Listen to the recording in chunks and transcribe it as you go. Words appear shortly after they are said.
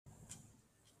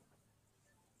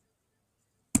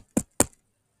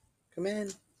Come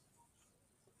in.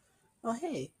 Oh,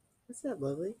 hey. What's up,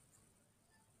 lovely?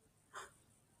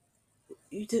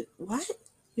 You did what?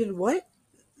 You did what?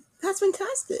 That's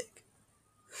fantastic.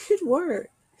 Good work.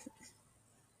 I'm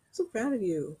so proud of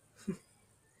you.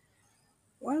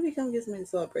 Why don't we come get something to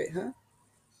celebrate, huh?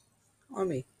 On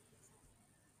me.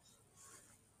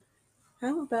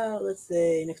 How about, let's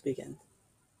say, next weekend?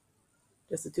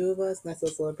 Just the two of us, nice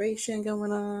little celebration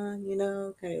going on,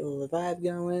 kind of a little vibe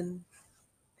going.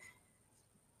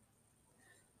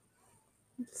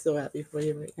 I'm so happy for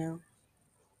you right now.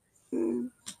 Mm,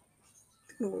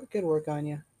 good work on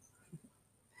you.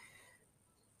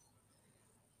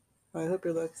 I hope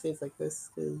your luck stays like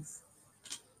this, because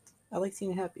I like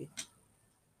seeing you happy.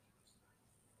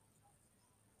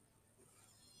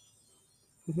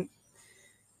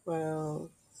 Well,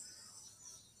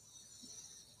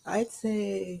 I'd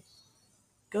say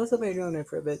go celebrate your own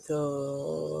for a bit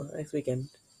till next weekend.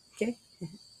 Okay?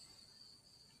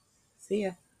 See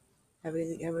ya. Have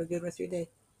a good rest of your day.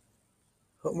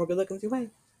 Hope more good luck comes your way.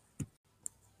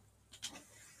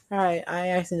 Alright, I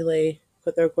accidentally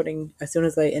put the recording as soon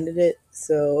as I ended it,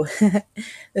 so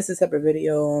this is a separate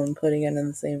video and putting it in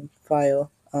the same file.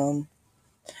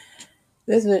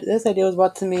 This idea was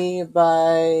brought to me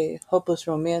by Hopeless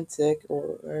Romantic,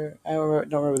 or I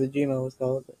don't remember the Gmail was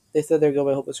called. But they said they're good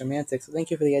by Hopeless Romantic, so thank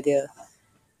you for the idea.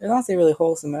 It's honestly really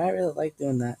wholesome, and I really like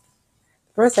doing that.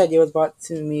 The first idea was brought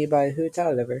to me by Who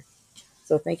Taught It Ever,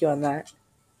 so thank you on that.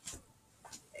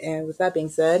 And with that being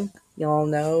said, y'all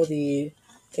know the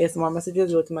ASMR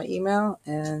messages go to my email,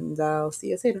 and I'll see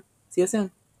you later. See you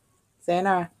soon.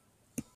 Sayonara.